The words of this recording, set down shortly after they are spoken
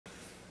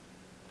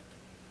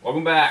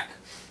Welcome back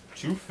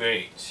to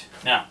F.A.T.E.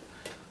 Now,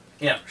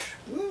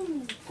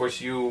 of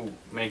course, you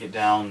make it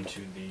down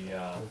to the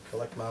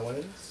collect my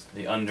winnings.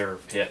 The under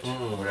pit,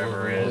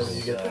 whatever it is,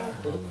 you get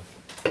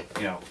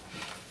there?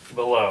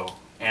 below,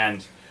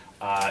 and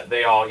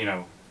they all,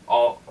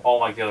 all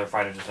like the other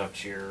fighters and stuff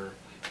cheer,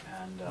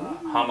 and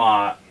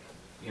Hama,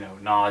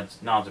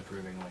 nods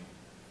approvingly.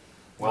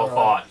 Well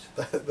fought.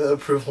 The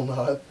approval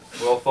nod.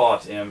 Well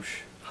fought,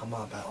 Imsh.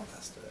 Hama battle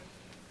master.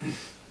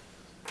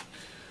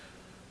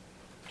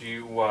 Do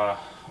you want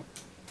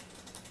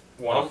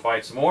to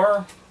fight some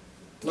more?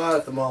 Not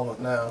at the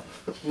moment, no.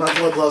 My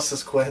bloodlust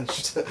is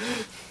quenched.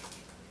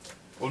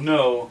 Well,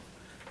 no.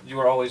 You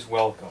are always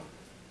welcome.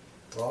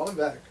 Well, I'll be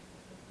back.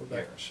 We're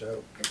back on the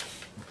show.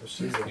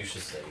 You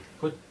should say,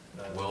 we'll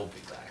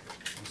be back.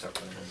 I'm start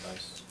putting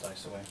the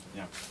dice away.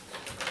 Yeah.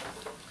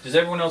 Does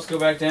everyone else go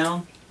back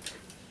down?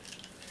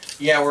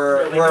 Yeah,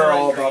 we're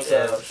all about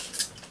to...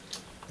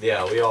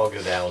 Yeah, we all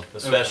go down,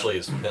 especially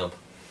his pimp.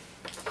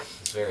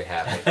 He's very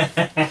happy.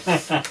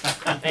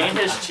 And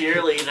his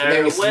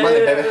cheerleader.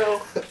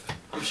 Well,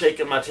 I'm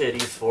shaking my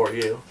titties for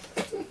you.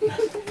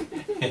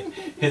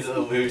 His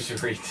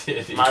illusory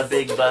titties. My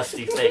big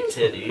busty fake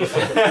titties.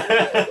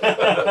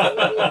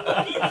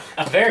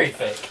 Very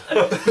fake.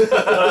 You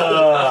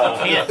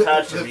can't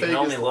touch them, you can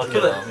only look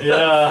at them.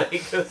 Yeah,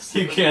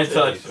 you can't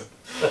touch them.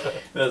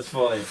 That's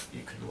funny.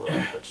 You can look,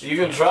 but you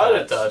can try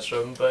to touch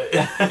them, but you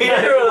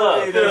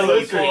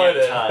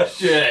can't touch.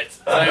 Shit.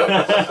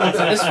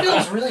 This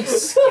feels really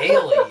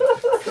scaly.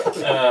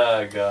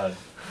 Oh, God.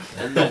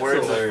 In the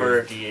words of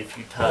Fergie, if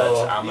you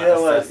touch, I'm going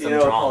to set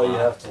some Paul, you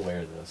drama. have to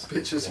wear this.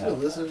 Bitches, you a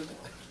lizard?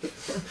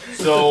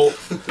 So,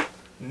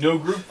 no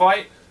group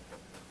fight?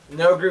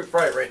 No group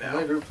fight right now.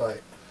 No group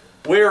fight.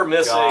 We're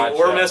missing. Gotcha.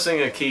 We're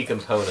missing a key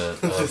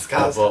component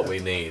of what we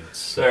need.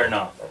 So. Fair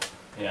enough.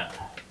 Yeah.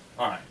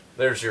 All right.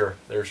 There's your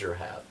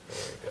hat. There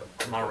you go.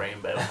 My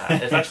rainbow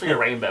hat. It's actually a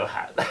rainbow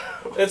hat.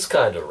 It's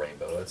kind of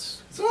rainbow.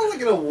 It's. Is there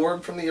like an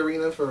award from the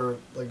arena for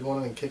like going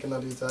in and kicking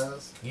that dude's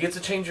ass? You get to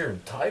change your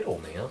title,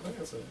 man. I think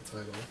that's a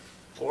title.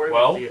 Or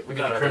Well, we We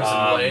got got a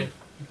Crimson Blade.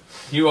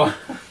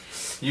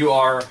 You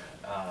are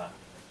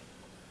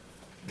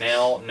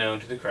now known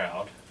to the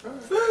crowd.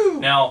 Right.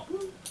 Now,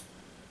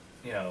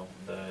 the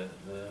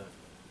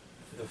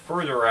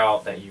further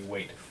out that you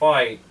wait to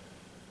fight,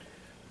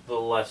 the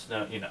less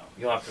known.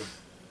 You'll have to.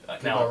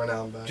 Keep my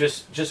renown back.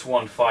 Just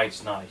one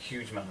fight's not a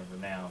huge amount of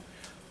renown.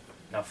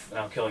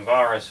 Now killing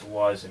Varus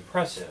was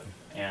impressive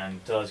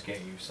and does get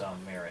you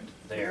some merit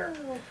there,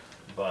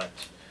 but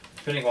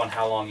depending on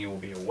how long you will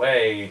be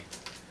away,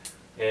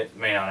 it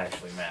may not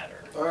actually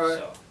matter. All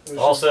right. So.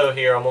 Also,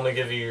 here I'm going to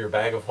give you your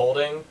bag of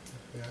holding,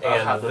 Yeah.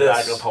 and have the this.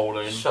 bag of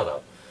holding. Shut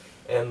up.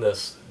 And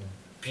this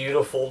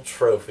beautiful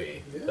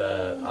trophy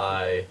that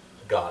I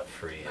got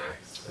for you.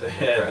 Put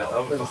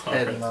his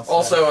head in my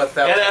Also, at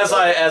that And as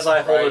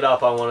I hold Right. it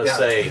up, I want to Yeah.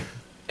 say,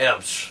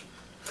 "Emsh,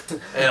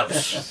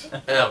 emsh,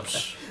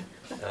 emsh,"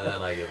 and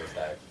then I give it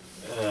back.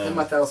 and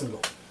my 1,000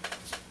 gold.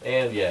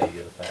 And yeah, you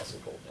get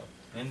 1,000 gold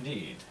now.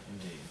 Indeed.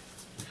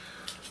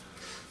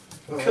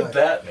 Look at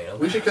that, man.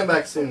 We should come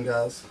back soon,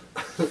 guys.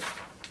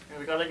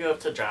 We gotta go up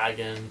to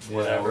Dragon, Yeah,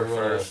 whatever we're gonna-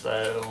 first,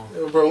 though.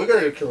 Yo, bro, we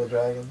gotta go kill a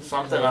dragon.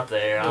 Something up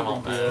there, I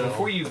don't know.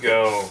 Before you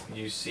go,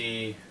 you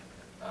see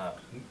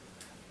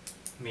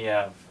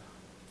Miav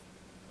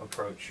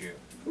approach you.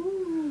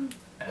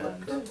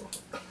 And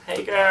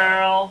Hey,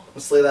 girl.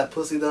 I'll slay that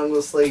pussy, then I'm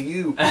gonna slay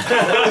you.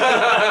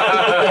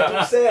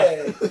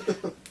 Say.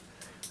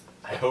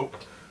 I hope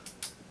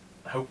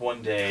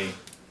one day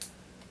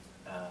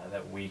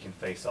that we can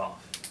face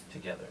off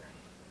together.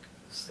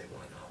 Say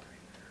why not?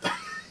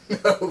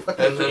 No,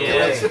 And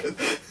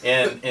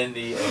then In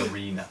the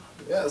arena.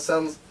 yeah,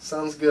 sounds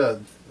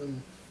good.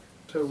 I'm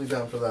totally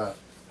down for that.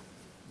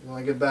 When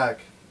I get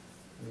back,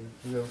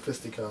 we go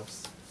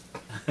fisticuffs.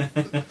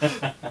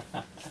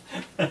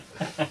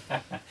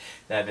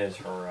 That is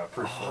her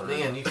preferred. Oh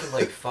man, you can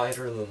like fight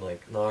her and then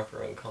like knock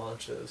her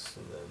unconscious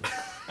and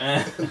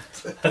then.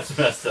 That's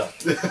messed up.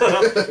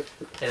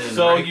 And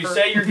So rape you her?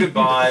 say your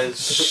goodbyes.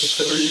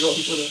 So are you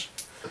going for that?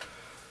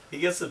 He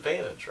gets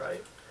advantage,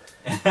 right?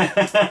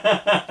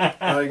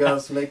 Alright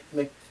guys,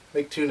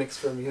 make tunics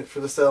for me for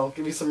the sale.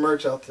 Give me some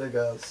merch out there,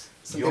 guys.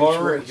 Some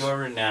merch. Your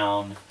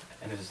renown,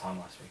 and this is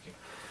Hanma speaking.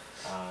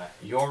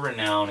 Your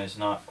renown is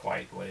not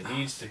quite what it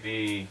needs to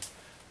be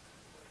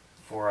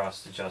for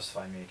us to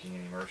justify making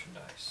any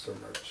merchandise. For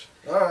merch.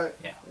 Alright.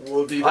 Yeah.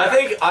 We'll do I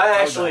that.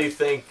 actually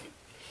think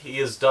he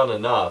has done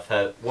enough.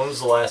 When was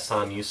the last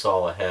time you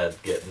saw a head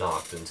get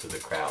knocked into the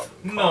crowd?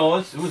 No,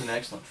 it was an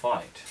excellent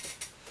fight.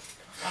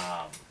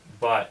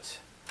 But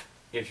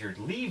if you're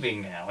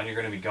leaving now and you're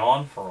going to be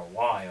gone for a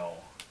while,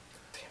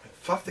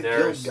 Fuck the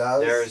there's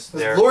guild, guys.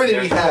 there's glory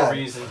to be no had.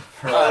 reason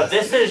for us.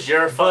 This is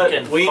your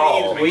fucking But we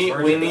fault.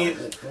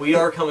 we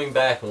are coming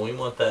back and we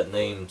want that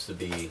name to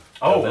be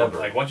Oh, remembered.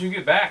 like once you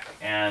get back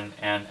and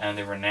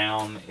the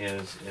renown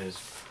is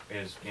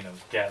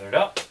gathered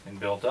up and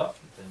built up,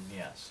 then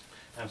yes,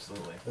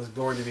 absolutely. There's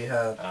glory to be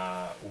had.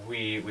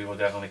 We will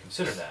definitely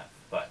consider that.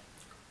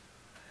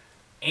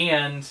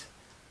 And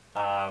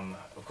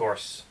Of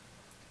course.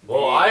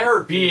 Well, I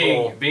heard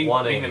being people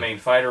wanting the main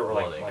fighter, or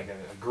wanting like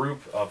a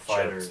group of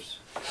fighters.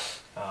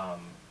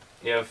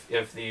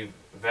 If the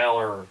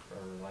valor or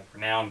like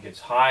renown gets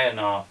high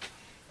enough,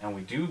 and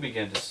we do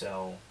begin to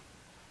sell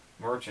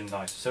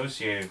merchandise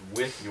associated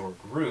with your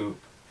group,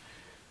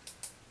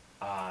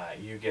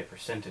 you get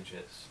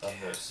percentages of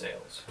those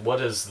sales. What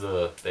is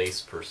the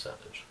base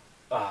percentage?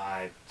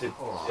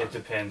 It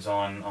depends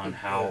on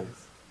how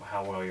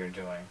well you're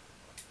doing.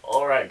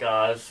 Alright,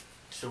 guys.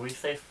 Should we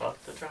say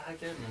fuck the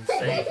dragon and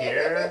stay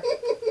here?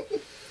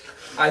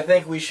 I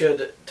think we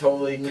should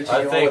totally I continue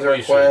on think with our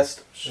we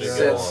quest. should Yeah.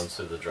 go Since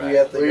on to the we dragon.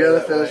 have to We go gotta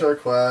that finish way. our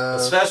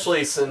quest.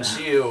 Especially since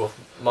you,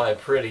 my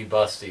pretty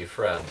busty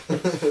friend,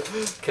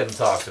 can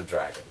talk to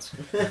dragons.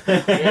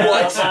 Yeah,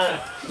 What?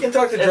 but You can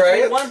talk to if we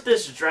dragons. want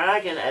this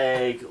dragon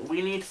egg,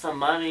 we need some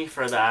money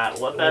for that.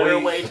 What better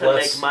way to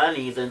let's- make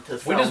money than to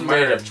sell just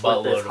made a merch with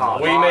buttload this of hot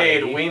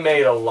money. body? We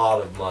made a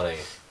lot of money.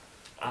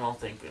 I don't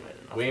think we made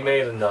enough. We money.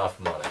 made enough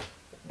money.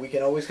 We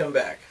can always come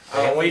back.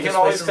 And we can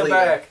always come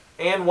back.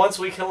 And once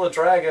we kill a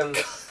dragon,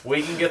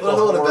 we can get the I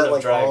would have horde bet of like all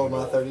dragon of my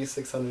gold.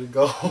 3,600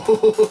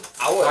 gold.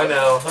 I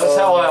know. That's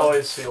how I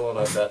always feel when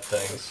I bet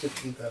things.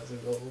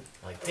 15,000 gold.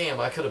 Like, damn,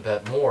 I could have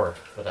bet more,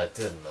 but I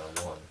didn't.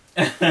 I won.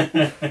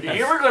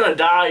 You were gonna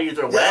die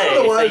either way, I don't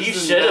know so why I you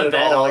just should have didn't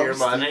bet all I'm your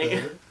money.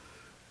 stupid.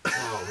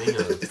 Oh, man.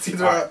 It's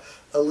either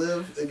I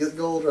live and get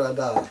gold or I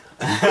die.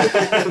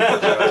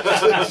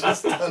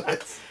 Just done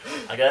it.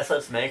 I guess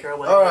let's make our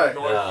way Alright,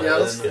 north. Yeah,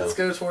 let's let's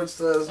go towards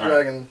the Alright.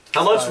 dragon.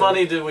 How much Fire.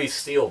 money did we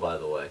steal, by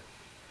the way?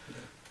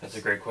 That's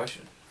a great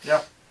question.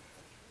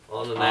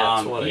 On the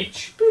nat 20.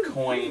 Each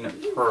coin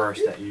purse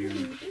that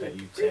you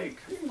take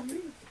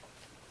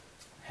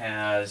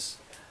has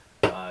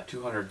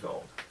 200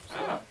 gold.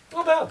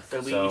 Not bad. So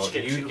we So each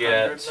get you 200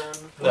 get-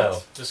 then?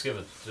 No, just give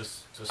it.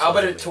 Just I'll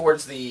bet leave it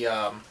towards the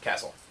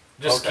castle.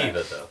 Just Okay. keep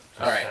it though.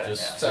 Alright.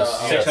 Just, Yeah. So,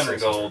 just 600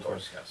 gold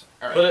towards the castle.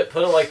 Alright.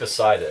 Put it like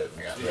beside it.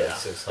 Yeah. Yeah,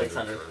 600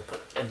 600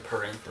 in for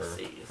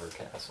parentheses.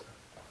 castle.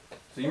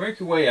 So you make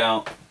your way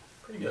out.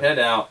 Pretty You good. head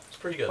out It's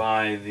pretty good.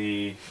 by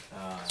the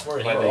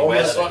where by he the was.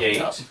 west Almost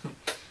gate, fucked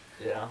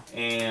Yeah.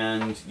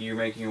 and you're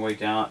making your way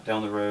down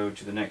the road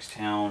to the next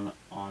town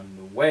on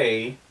the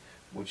way,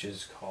 which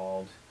is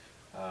called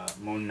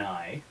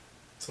Monai.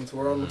 Since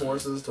we're on the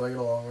horses, do I get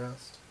a long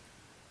rest?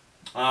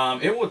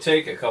 It will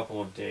take a couple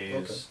of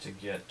days to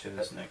get to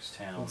this next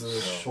town. Is it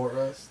a So, short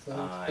rest?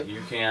 Then?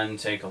 you can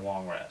take a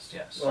long rest.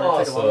 Yes.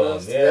 Alright, take a long Awesome.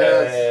 rest.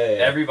 Yay.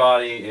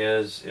 Everybody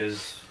is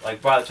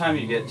like, by the time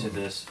you get to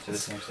this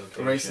next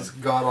The race is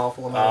location. god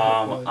awful.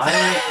 Amount of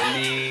I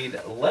need.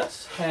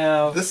 Let's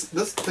have. this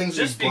thing's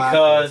Just black,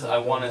 because but I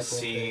it's want to not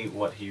see okay.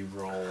 what he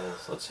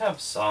rolls. Let's have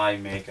Sai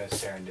make a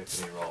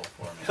serendipity roll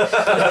for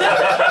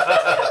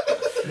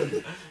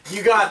me.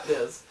 You got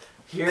this.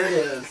 Here it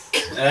is.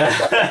 He's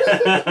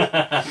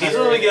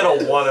gonna get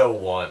a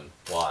 101.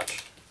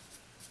 Watch.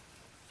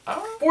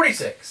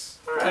 46.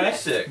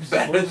 26.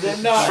 Better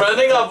than not.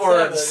 Trending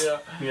upwards.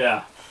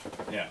 Yeah.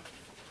 Yeah.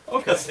 Okay.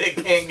 Because it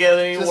can't get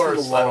any Just for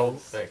worse, the I don't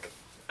lulz. think.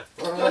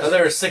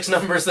 There are 6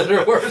 numbers that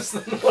are worse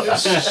than one.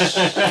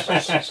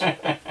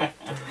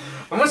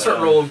 I'm gonna start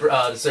rolling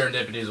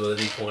serendipities with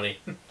a d20.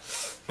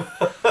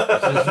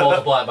 Just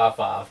multiply it by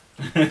 5.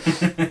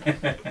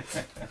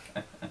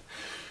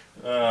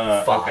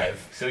 5. Okay.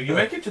 So you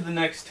make it to the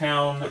next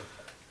town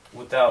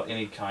without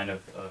any kind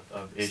of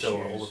issues. Still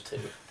roll a 2.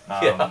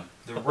 Yeah.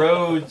 The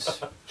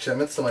roads. Shit, I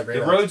meant to my great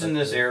The roads in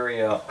this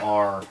area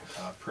are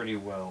pretty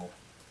well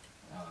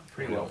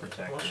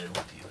protected.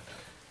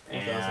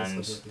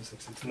 And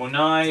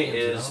Monai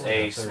is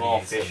a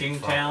small fishing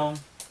town.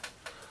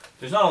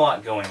 There's not a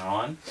lot going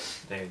on.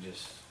 They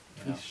just,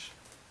 Fish.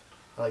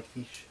 I like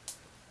fish.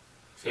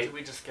 So did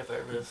we just skip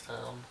over this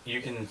town? you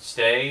can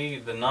stay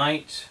the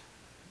night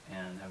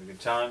and have a good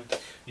time.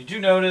 You do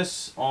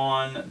notice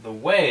on the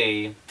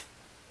way,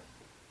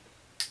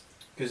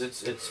 because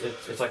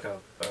it's like a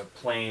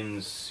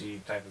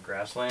plainsy type of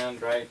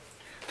grassland, right?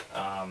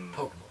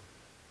 Pokemon.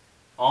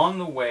 On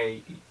the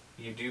way,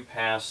 you do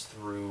pass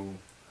through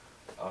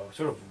a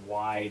sort of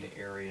wide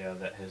area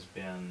that has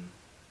been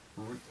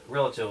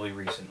relatively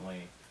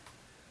recently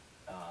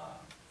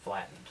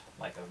flattened,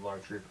 like a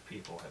large group of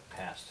people have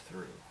passed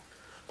through.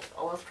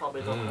 Oh, that's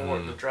probably the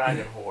horde, the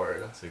dragon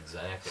horde. That's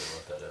exactly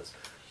what that is.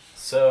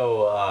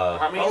 So,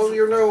 I mean, Oh,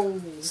 your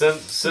nose.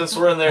 since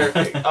we're in there,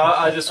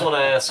 I just want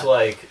to ask,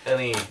 like,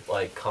 any,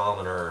 like,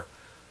 commoner,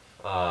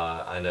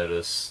 I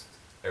noticed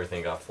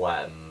everything got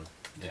flattened.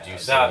 Did Yeah, you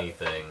see that-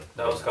 anything?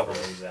 That was a couple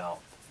of days out.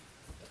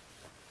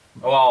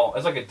 Well,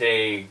 it's like a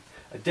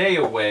day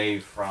away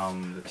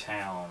from the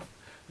town.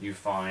 You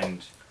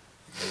find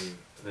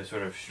the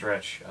sort of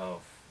stretch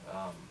of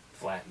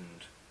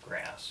flattened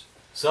grass.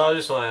 So I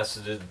just want to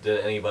ask, did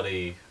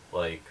anybody,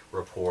 like,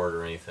 report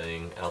or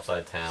anything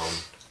outside town?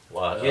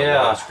 A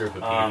Yeah, large group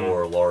of people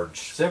or a large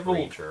several-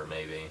 creature,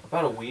 maybe?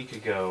 About a week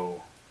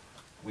ago,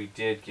 we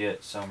did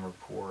get some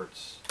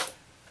reports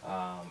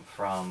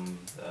from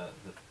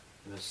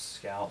the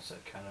scouts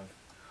that kind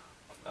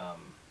of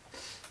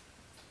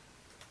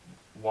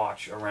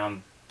watch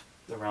around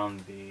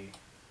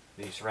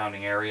the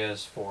surrounding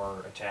areas for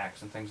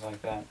attacks and things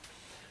like that.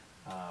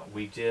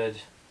 We did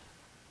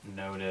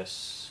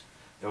notice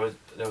there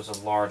was a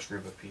large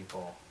group of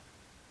people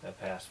that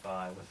passed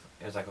by with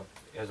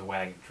it was a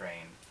wagon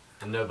train.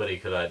 And nobody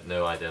could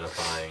know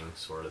identifying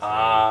sort of thing. A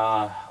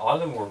lot of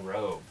them were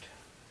robed.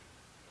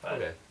 But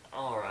Okay.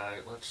 All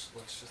right, let's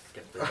just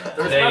get this. There's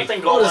There's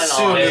nothing I going would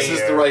assume on this here.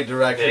 is the right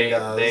direction,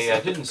 They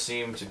guys. didn't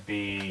seem to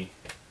be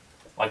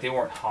like they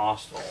weren't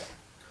hostile.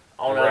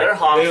 Oh no, Right. they're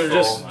hostile. They were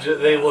just. like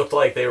They that. looked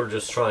like they were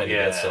just trying to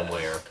get Yeah.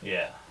 somewhere.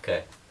 Yeah.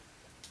 Okay.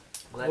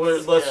 Let's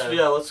Let's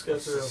go. let's go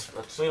through.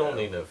 Let's We don't go.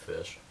 need no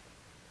fish.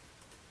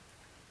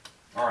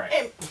 All right.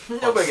 Hey,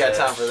 nobody got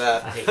time for I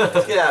that. hate Let's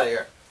that. get out of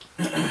here.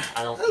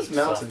 I don't That's eat stuff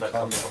mountain that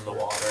comes combat. from the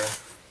water.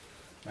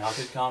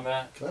 Mounted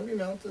combat. Can I be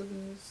mounted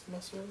in this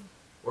muscle?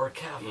 Or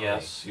cavalry.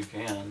 Yes, you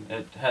can.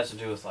 It has to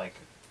do with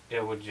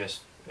it would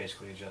just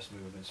basically adjust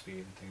movement speed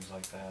and things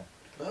like that.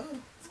 Oh.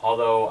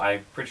 Although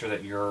I'm pretty sure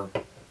that your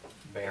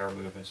bear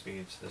movement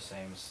speed's the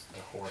same as the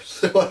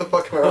horse. Why the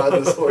fuck am I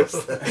riding this horse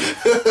then?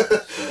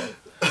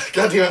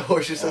 Goddamn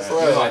horse, you're so slow.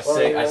 No, I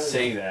Why am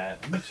say that.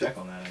 Let me check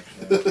on that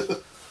actually.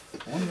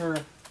 I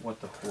wonder what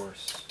the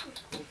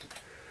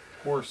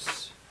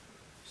horse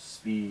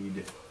speed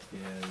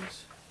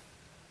is.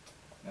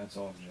 That's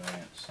all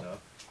giant stuff,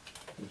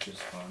 which is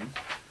fun.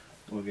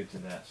 We'll get to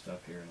that stuff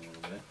here in a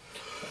little bit,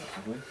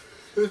 possibly.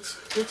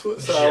 It's what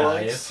Sal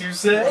likes. Giants, you That's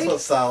say?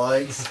 what Sal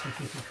likes.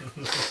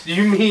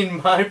 You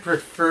mean my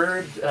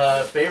preferred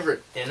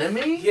favorite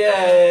enemy?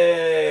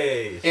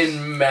 Yay!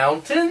 In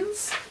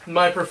mountains?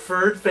 My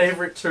preferred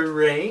favorite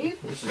terrain?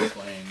 Horse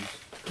explains.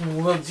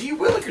 Well, gee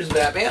willikers,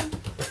 Batman.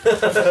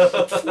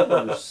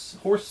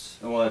 Horse.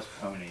 Well, that's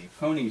pony.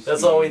 Pony.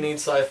 That's speed all we need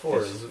Sci 4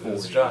 is is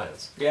 40.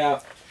 giants. Yeah.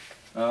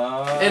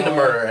 And to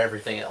murder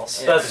everything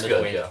else. That's in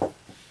good, between. yeah.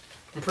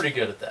 I'm pretty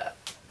good at that.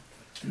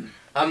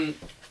 I'm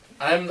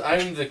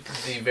the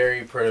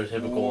very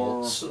prototypical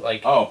War-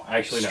 like Oh,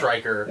 actually no.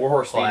 striker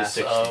Warhorse speed is class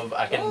 60. of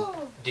I can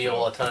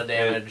deal a ton of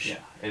damage, Yeah,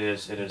 it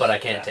is. It is. but I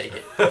can't fast. take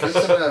it. Good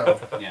to know.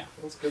 Yeah.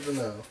 That's good to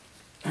know.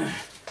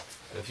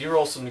 If you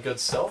roll some good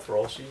stealth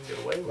rolls, you can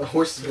get away My with it.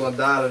 horse is gonna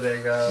die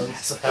today, guys.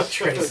 So have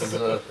Trace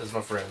as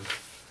my friend.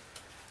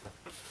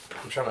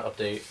 I'm trying to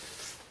update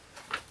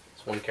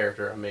this one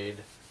character I made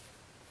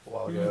a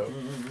while ago,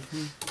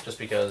 just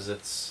because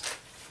it's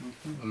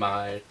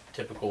my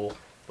typical,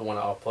 the one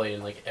I'll play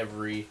in like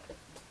every.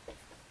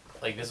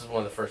 Like this is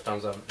one of the first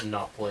times I've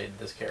not played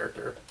this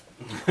character,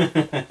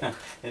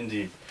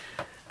 Indeed.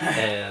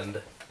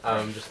 and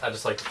I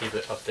just like to keep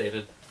it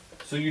updated.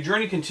 So your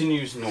journey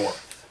continues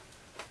north,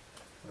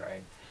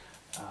 right?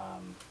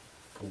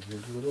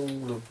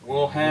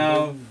 We'll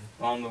have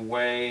on the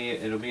way.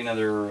 It'll be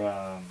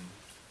another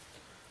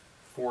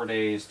 4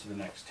 days to the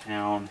next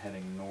town,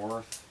 heading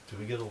north Do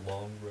we get a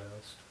long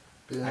rest?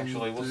 Been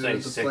Actually, we'll through say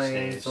the 6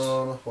 plains days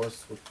on a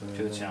horse with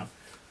to the town.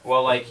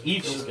 Well, like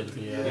each, Feels good to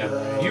be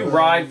you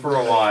ride for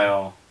a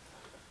while,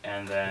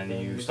 and then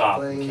you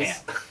stop and Plains.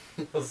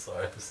 camp,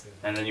 Sorry.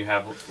 and then you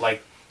have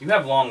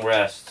long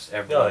rests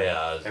every Oh,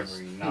 yeah, it's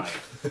every night.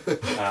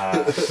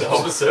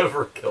 So it's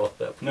overkill at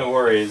that point. No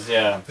worries.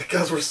 Yeah.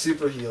 Because we're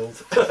super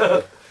healed.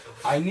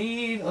 I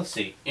need. Let's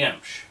see.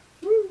 Imsh.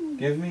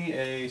 Give me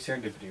a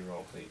serendipity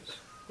roll, please.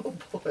 Oh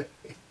boy.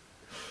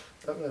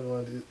 I might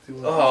want to do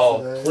one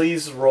Oh, today.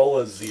 please roll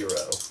a 0. I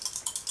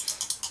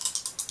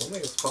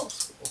think it's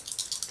possible.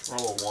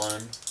 Roll a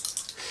 1.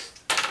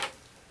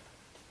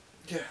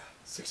 Yeah,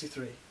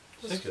 63.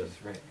 That's good.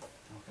 63.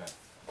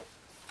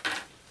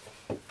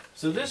 Okay.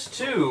 So this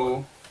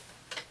too,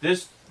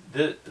 this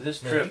No,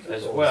 trip you can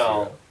as roll a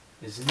well 0.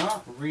 is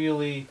not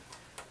really,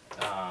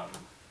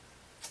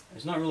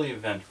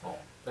 eventful.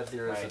 That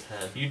 0 is a Right.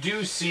 10. You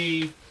do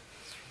see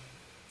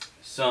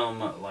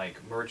some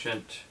like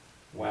merchant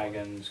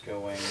wagons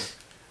going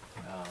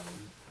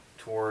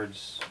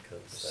towards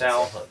Because that's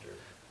South. 100.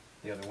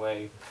 the other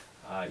way.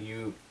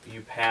 You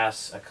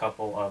pass a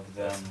couple of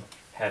them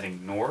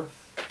heading north.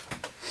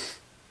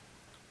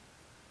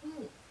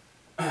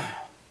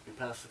 You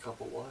passed a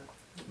couple what?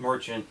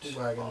 Merchant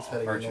Wagons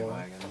heading merchant north.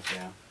 wagons,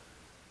 yeah.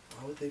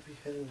 Why would they be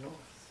heading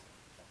north?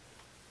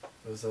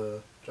 There's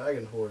a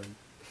dragon horde.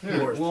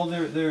 Well,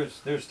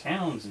 there's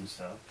towns and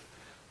stuff.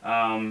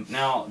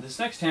 Now this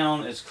next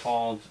town is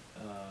called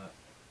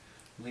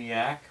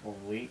Leak or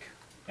Leak,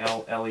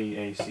 Leac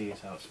is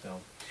how it's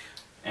spelled.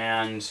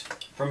 And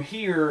from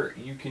here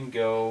you can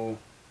go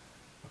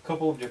a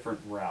couple of different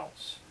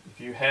routes. If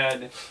you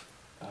head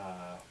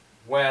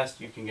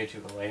west, you can get to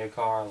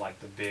Leakar, like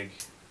the big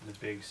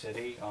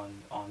city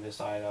on this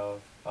side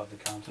of the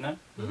continent.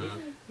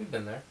 Mm-hmm. We've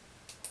been there.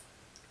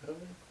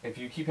 If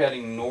you keep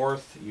heading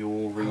north, you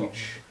will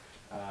reach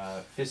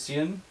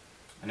Fission,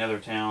 another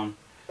town,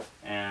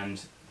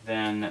 and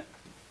then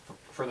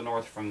further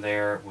north from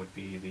there would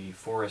be the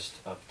Forest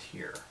of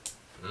Tyr.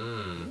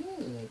 Mm.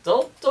 Mm.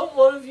 Don't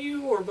one of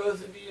you or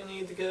both of you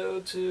need to go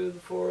to the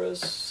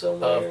forest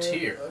somewhere? Of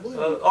Tyr. I believe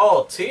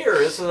Oh, Tyr,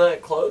 isn't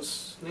that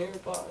close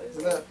nearby?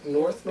 Isn't that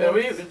north? Yeah,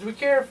 north? do we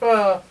care if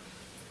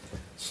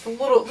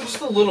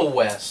just a little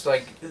west.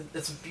 Like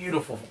it's a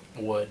beautiful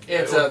wood.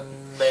 It's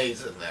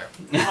amazing there.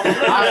 I'm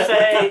gonna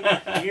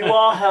say you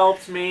all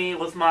helped me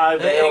with my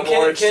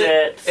Veilboard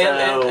shit, so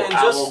and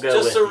I will go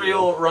just with a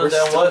real We're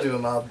rundown. still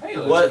doing mob.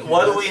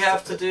 What do we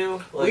have to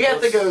do? Like, We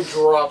have to what's-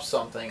 go drop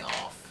something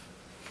off.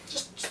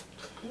 Just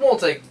won't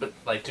take but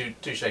like two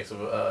shakes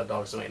of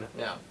dog Selena.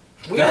 Yeah.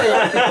 I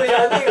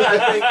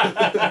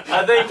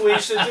think we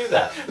should do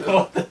that.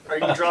 Are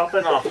you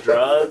dropping off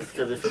drugs?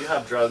 Because if you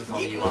have drugs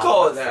on you, can I'll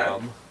call have it that.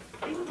 some.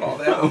 All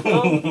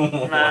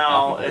that.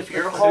 Now, if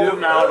you're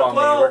holding out on me,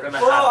 we're gonna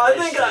have I an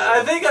think issue.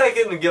 I think I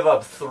can give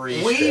up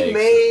 3 We shakes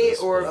may, at this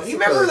or point. you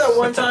remember that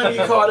one time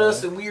you caught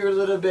us and we were a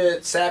little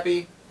bit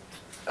sappy?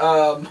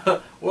 Well,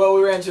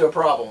 we ran into a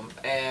problem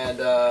and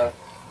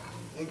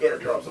we gotta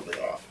drop something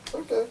off.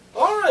 Okay.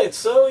 All right,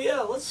 so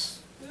yeah, let's.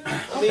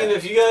 I mean,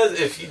 do you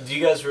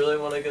guys really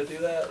want to go do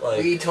that?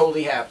 Like, We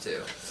totally have to.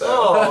 So.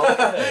 oh,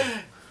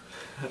 okay.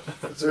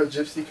 Is there a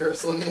gypsy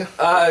curse on you?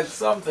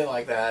 Something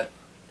like that.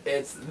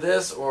 It's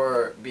this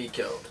or be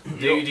killed.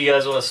 do you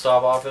guys want to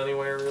stop off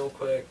anywhere real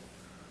quick?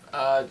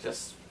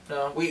 Just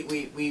no.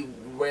 We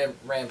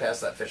ran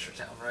past that Fisher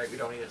town, right? We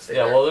don't need to stay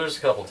Yeah, there. well, there's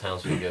a couple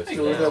towns we can go Hey,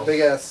 look at to now. that big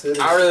ass city.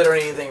 I really don't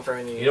need anything from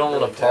any. You don't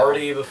want really to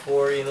party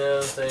before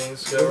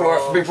things go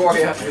wrong? Before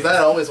you have Because to.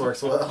 that always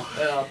works well.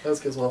 Yeah.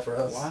 That goes well for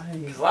us. Why?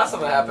 Because last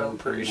time it happened, I'm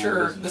pretty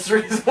sure this is the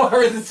reason why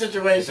we're in this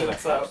situation. Should I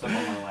So. have them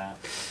on my lap?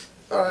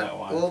 Alright, No,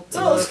 why? well,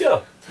 So let's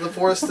go. to the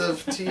forest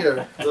of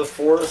Tyr. The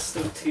forest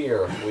of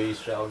Tyr, we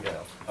shall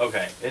go.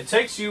 Okay, it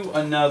takes you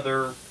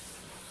another.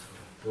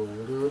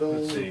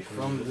 Let's see,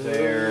 from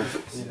there.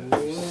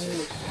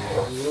 5.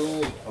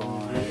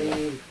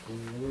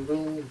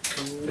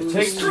 It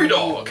takes Street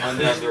dog.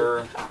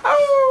 another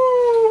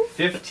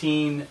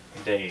 15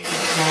 days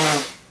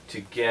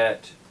to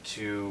get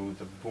to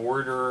the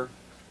border,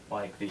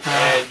 like the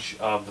edge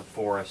of the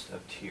forest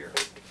of Tyr.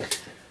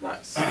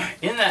 Nice.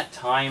 In that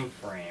time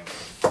frame,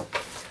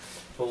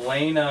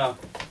 Helena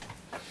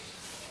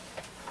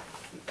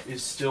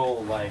is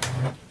still like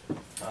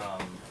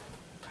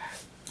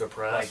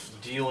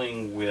Depressed.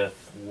 dealing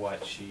with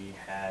what she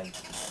had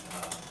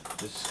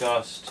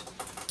discussed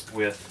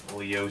with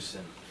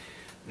Leosin.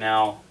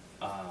 Now,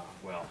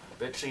 well,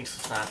 Bitch needs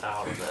to snap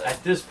out of it.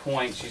 at this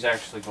point, she's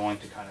actually going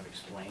to kind of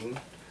explain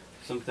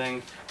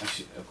something. And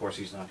of course,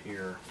 he's not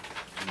here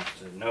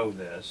to know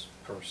this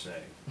per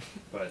se,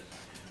 but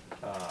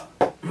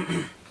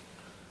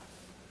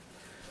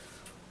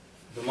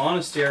the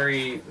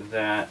monastery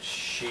that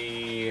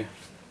she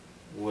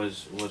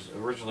was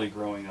originally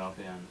growing up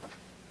in,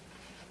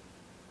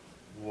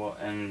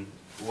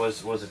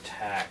 was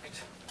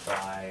attacked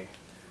by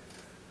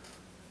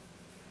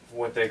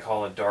what they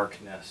call a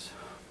darkness.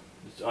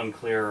 It's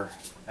unclear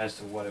as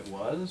to what it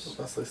was.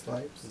 Wesley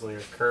Snipes. Is it like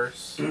a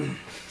curse?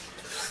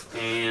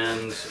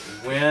 And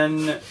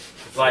when,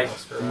 like,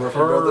 Murphy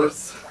her,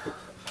 Brothers.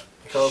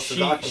 Tell us the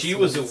darkness she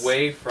was means.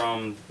 away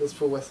from Let's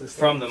put Wesley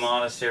Snipes. the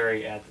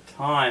monastery at the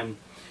time,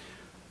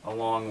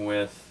 along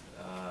with,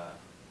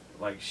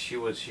 like, she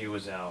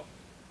was out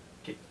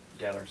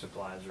gathering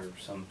supplies or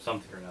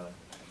something or another.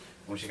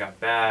 When she got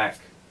back,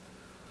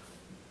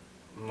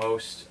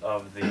 most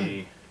of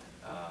the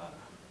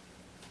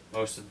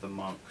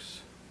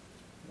monks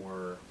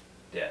were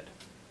dead,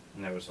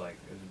 and there was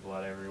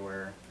blood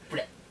everywhere.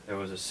 There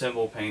was a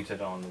symbol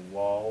painted on the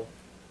wall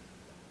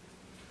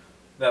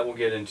that we'll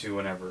get into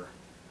whenever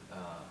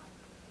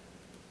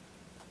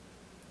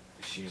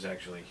she's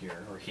actually here,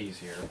 or he's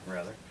here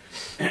rather.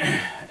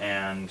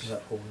 And Is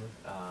that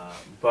horror?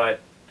 but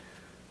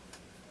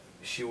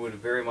she would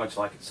very much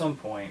like at some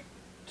point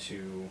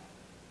to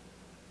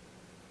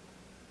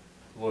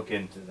look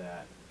into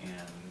that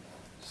and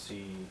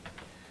see,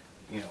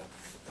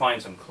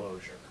 find some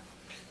closure.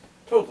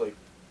 Totally.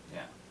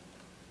 Yeah.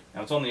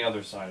 Now it's on the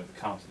other side of the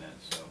continent,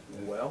 so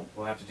Well.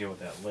 we'll have to deal with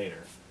that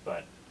later.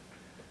 But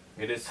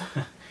it is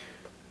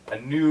a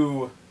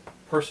new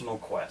personal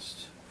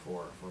quest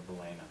for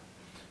Belena.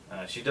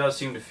 She does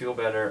seem to feel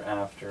better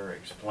after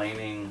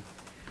explaining,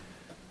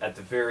 at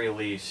the very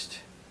least,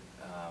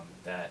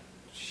 that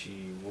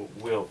she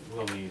will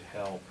need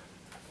help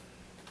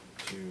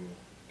to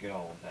get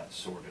all of that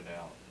sorted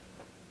out.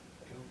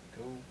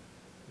 Go.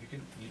 You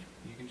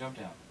can jump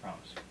down.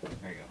 Promise.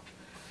 There you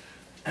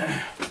go.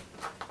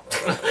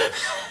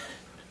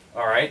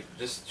 All right,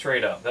 just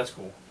straight up. That's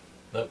cool.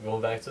 Nope,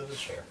 going back to the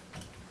chair.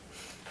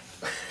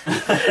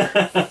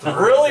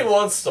 Really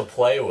wants to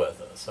play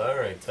with us. All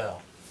right,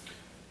 tell.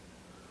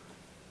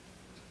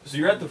 So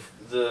you're at the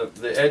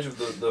edge of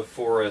the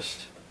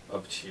forest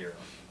of Tyr.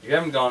 You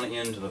haven't gone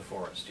into the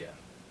forest yet.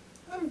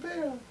 I'm a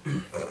bear.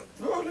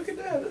 Oh, look at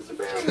that. There's a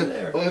bear over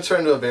there. I'm gonna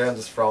turn into a bear and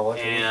just frolic.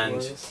 in the And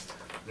forest.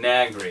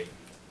 Nagri,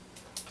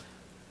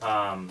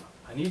 I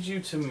need you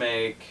to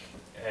make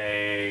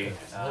a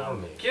Never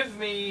me. give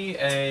me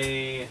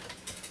a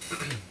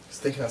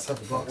Just thinking outside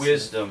the box.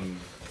 wisdom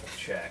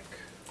check.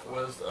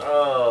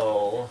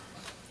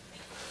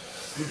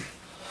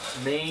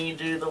 Me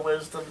do the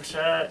wisdom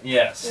check.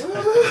 Yes.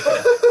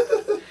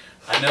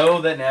 I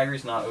know that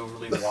Nagri's not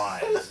overly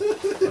wise.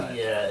 But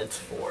Yeah, it's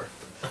 4.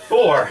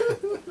 4.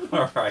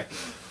 All right.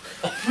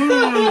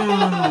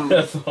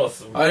 That's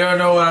awesome. I don't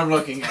know what I'm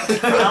looking at. I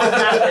don't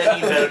have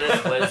any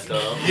bonus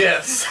wisdom.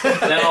 Yes.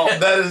 Now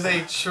That is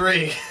a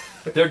tree.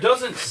 there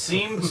doesn't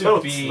seem to No,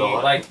 it's be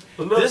not. like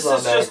No, this it's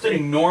is not just a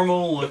Nagri.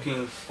 normal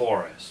looking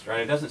forest,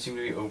 right? It doesn't seem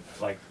to be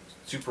like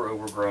super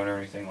overgrown or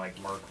anything like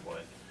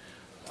Mirkwood.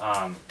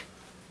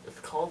 It's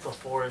called the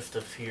Forest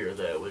of Fear,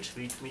 though, which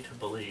leads me to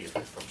believe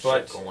there's some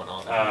But, shit going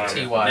on.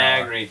 TYR.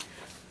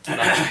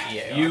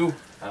 Nagri, You.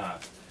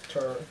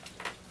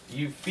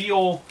 you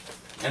feel,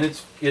 and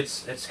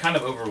it's kind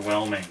of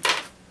overwhelming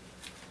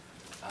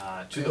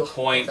to the Feel,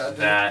 point okay.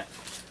 that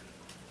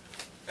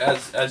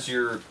as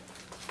you're,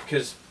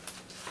 because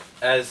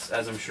as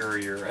I'm sure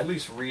you're at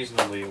least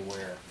reasonably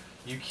aware,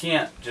 you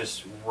can't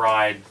just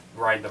ride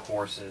the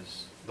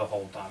horses the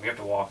whole time. You have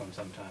to walk them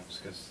sometimes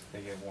because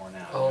they get worn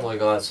out. Oh my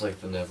god, it's like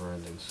the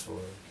never-ending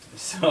story.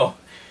 So,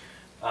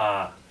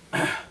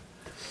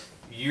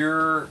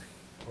 you're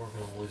We're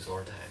gonna lose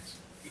our tax.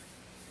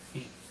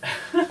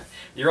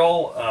 you're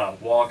all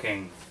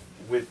walking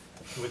with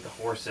the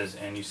horses,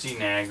 and you see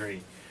Nagri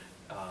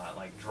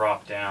like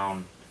drop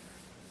down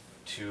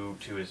to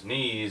his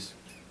knees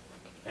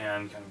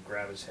and kind of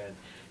grab his head.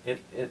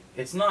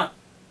 It's not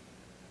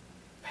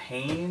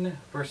pain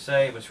per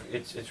se, but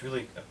it's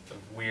really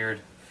a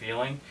weird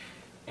feeling,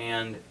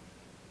 and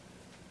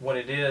what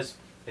it is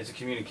a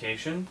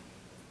communication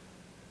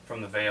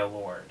from the Veil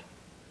Lord.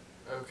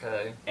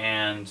 Okay.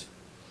 And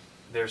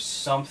there's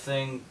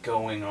something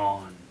going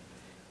on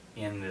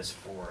in this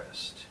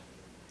forest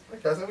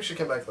Okay, I think we should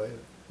come back later.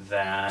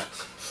 that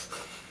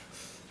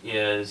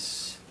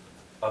is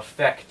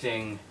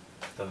affecting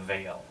the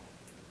veil.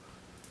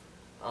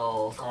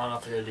 Oh, so I'm gonna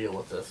have to deal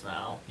with this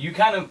now. You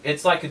kind of,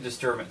 it's like a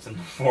disturbance in the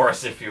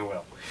forest, if you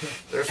will.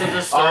 There's a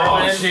disturbance.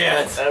 Oh,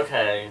 shit.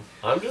 Okay.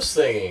 I'm just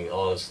thinking,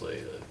 honestly,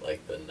 that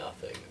like the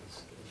nothing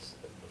is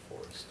in the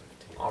forest.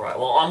 Alright,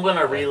 well, I'm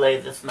gonna relay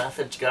this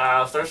message,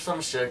 guys. There's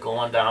some shit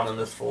going down in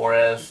this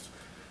forest.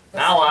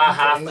 Now I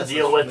have to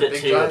deal with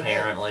it too,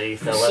 apparently.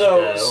 So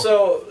let's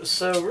go.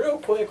 So real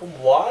quick,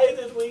 why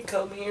did we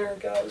come here,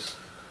 guys?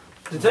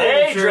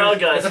 They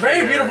drug us It's a very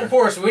here. beautiful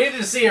forest. We needed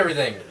to see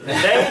everything. They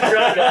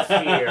drug us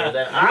here.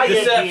 Then I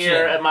get Deception.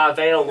 here, and my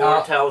Veil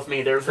Lord tells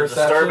me there's a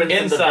Perception? disturbance in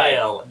the Insight.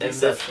 Veil in this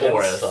Deception.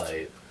 forest.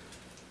 Insight.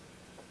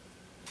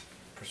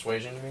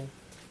 Persuasion, you mean?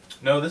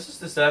 No, this is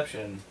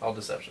deception. All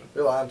deception.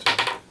 You're lying to me.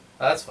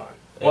 That's fine.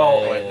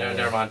 Well, Wait, no,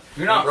 never mind.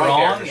 You're not Wrong wrong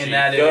character in sheet.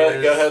 that it Go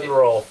is ahead and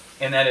roll.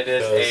 in that it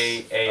is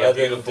Because a I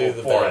didn't beautiful do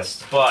the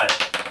forest,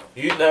 but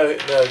You know,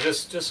 no,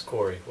 just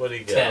Corey. What do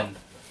you get? 10.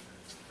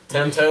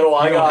 10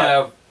 total. You don't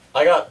have.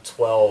 I got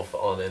 12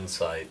 on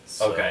insight.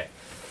 So. Okay.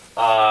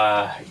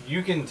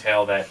 You can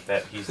tell that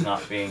he's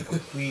not being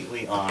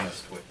completely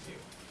honest with you.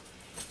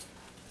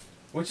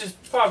 Which is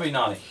probably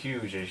not a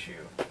huge issue,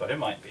 but it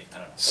might be. I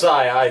don't know.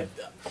 Sai,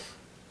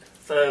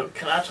 So,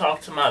 can I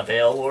talk to my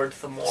Veil Lord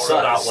some more Sai,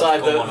 about what's Sai,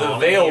 going the on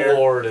Veil here?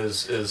 Lord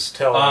is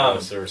telling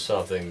us there's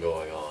something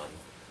going on.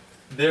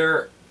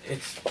 There's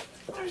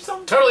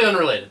something. Totally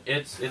unrelated.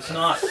 It's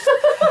not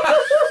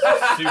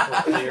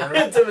super clear.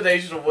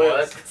 Intimidation of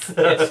What?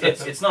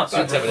 It's not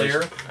super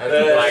clear.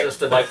 It's Like,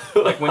 just a-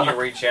 like when you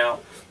reach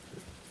out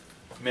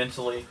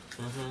mentally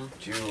Mhm.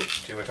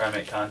 to try to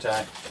make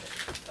contact.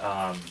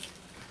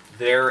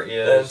 There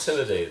That is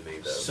intimidated me,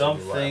 though.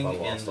 something When you laugh,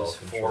 I in lost all this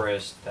control.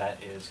 forest that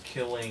is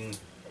killing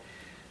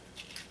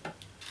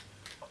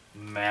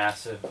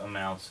massive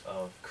amounts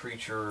of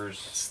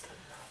creatures.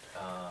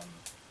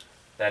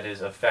 That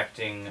is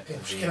affecting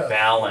the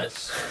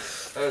balance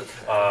Okay.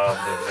 of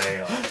the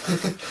veil.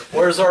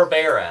 Where's our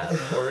bear at?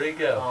 Where'd he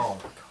go?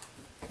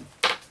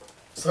 Oh.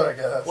 Sorry,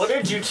 guys. What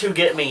did you two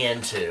get me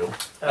into?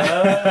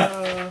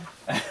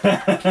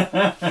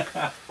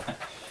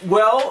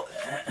 Well,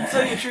 to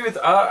tell you the truth,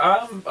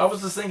 I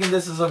was just thinking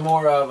this is a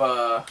more of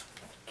a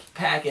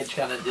package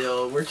kind of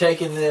deal. We're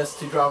taking this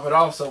to drop it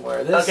off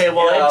somewhere. This, Okay,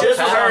 well, Yeah, it just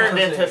sounds turned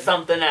into interesting.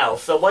 something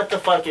else. So what the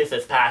fuck is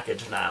this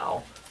package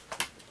now?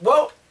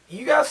 Well,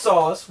 you guys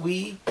saw us.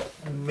 We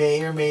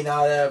may or may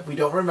not have. We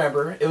don't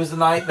remember. It was the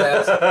night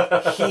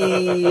that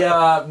he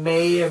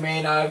may or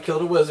may not have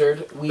killed a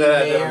wizard. We That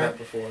I've may never or, met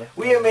before.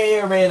 we may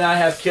or may not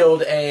have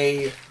killed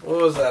a, what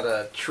was that,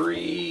 a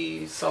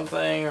tree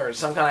something or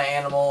some kind of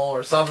animal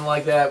or something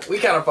like that. We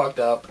kind of fucked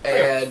up,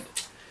 and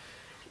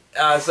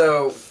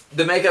so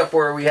to make up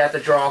for it, we had to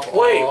drop.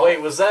 Wait,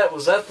 was that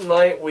the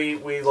night we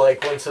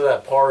like went to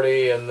that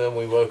party and then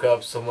we woke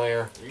up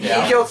somewhere? He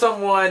killed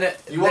someone.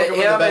 You woke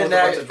up in the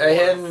bed with a bunch of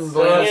him and dwarves.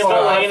 Blaine Me and so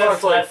I Elena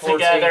fucked like slept 14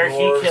 together. He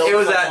dwarves. killed It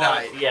was that someone.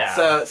 night. Yeah.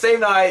 So same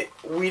night,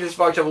 we just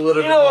fucked up a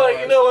little You bit know more. what?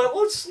 You know what?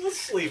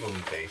 Let's leave him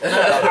be.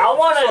 I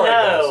want to Sorry,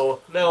 know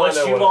guys. No, I what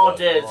know you what all it was.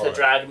 did to Alright.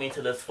 drag me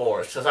to this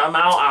forest. Because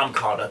I'm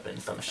caught up in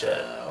some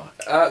shit.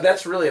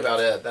 That's really about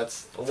it.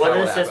 That's What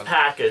kinda is this happened.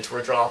 package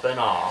we're dropping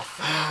off?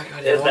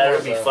 God, It what better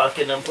was be that?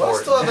 fucking Well, I still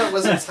have important. that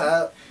wizard's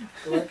hat.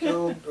 Did I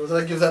kill? Or did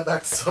I give that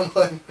back to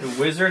someone? The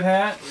wizard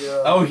hat?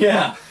 Yeah. Oh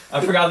yeah,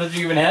 I forgot that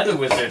you even had the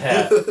wizard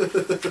hat.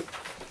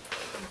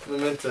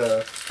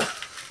 Memento.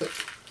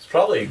 It's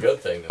probably a good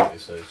thing that we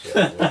said you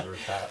have a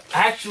wizard's hat.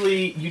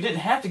 Actually, you didn't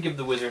have to give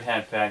the wizard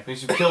hat back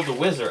because you killed the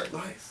wizard.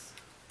 Nice.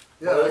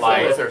 Yeah, Yeah,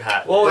 Like- wizard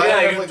hat. Well, I yeah,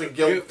 have, you, like, a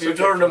guilt you ticket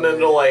turned him from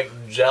into me. like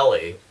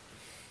jelly,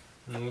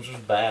 which was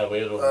bad. We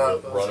had to it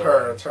was run her.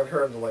 away. I turned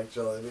her into like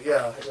jelly. But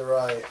yeah, you're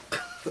right.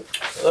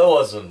 That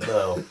wasn't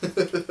no.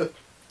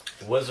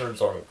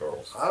 Wizards aren't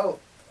girls. I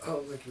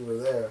don't think you were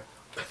there.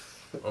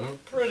 I'm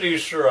pretty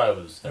sure I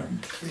was there.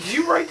 Did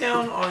you write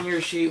down on your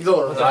You sheet?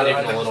 don't Not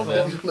remember. even a little I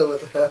bit. don't know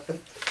what happened.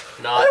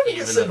 I Not didn't get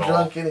even so at all.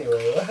 drunk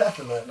anyway. What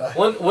happened that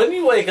night? When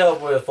you wake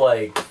up with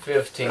like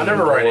 15 I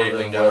never write dwarven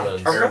anything down. women,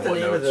 I forgot the What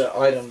name of notes? the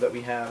item that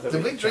we have. That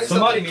Did we drink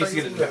Somebody something needs to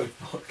get a crazy?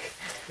 notebook.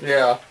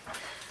 Yeah.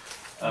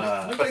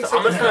 Uh, But I'm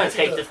just gonna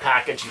take this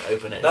package and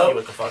open it and Nope. see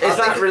what the fuck. It's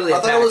not really a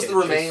I thought it was the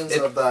package. remains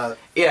It's- of that.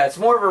 Yeah, it's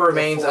more of a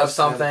remains of forest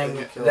nymph something that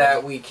you killed.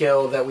 that we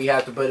killed that we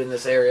have to put in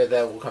this area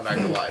that will come back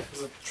to life.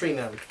 It was a tree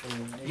nymph.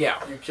 And you, Yeah.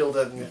 You killed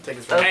it and you take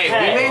its Okay.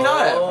 remains. We may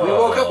not have. We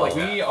woke up like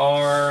that. we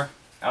are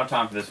out of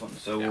time for this one,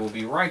 so we'll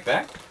be right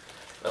back.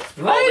 That's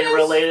probably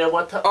related to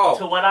what Oh.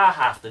 to what I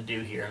have to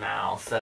do here now. So.